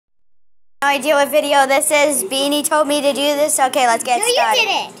No idea what video this is. Beanie told me to do this. Okay, let's get started. No, you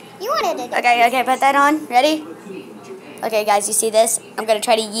did it. You wanted it. Okay, put that on. Ready? Okay, guys, you see this? I'm gonna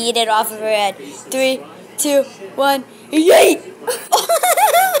try to yeet it off of her head. 3, 2, 1, yeet!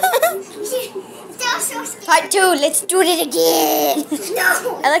 Part 2, let's do it again.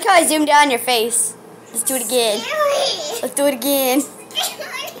 No. I like how I zoomed down your face. Let's do it again. Let's do it again.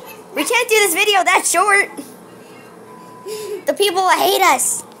 We can't do this video that short. The people will hate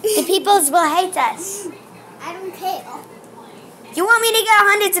us. The peoples will hate us. I don't care. You want me to get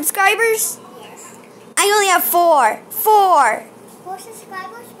 100 subscribers? Yes. I only have 4. 4. 4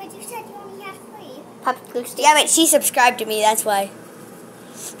 subscribers, but you said you only have 3. Puppy Blue. Yeah, but she subscribed to me, that's why.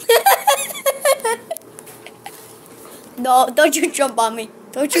 No, don't you jump on me.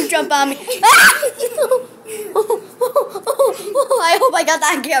 Don't you jump on me. Ah! I hope I got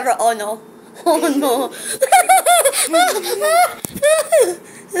that camera. Oh no. Oh no.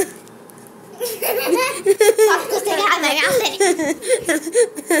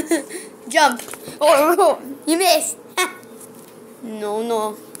 Jump. Oh, you missed. No.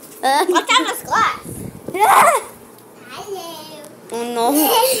 What's on this glass? Hello. Oh no.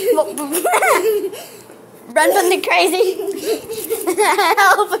 Run from the crazy.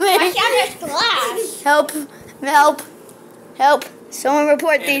 Help me. What's on this glass? Help. Someone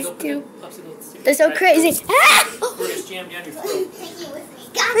report these two. They're so crazy. Ah! Take you with me.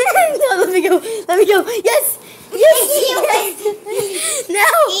 No, let me go. Yes. No.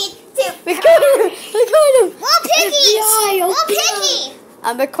 Record him. More piggies. More piggy.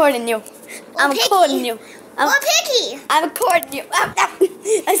 I'm recording you. I'm recording you. More piggy. I'm recording you.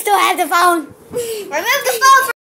 I still have the phone. Remove the phone.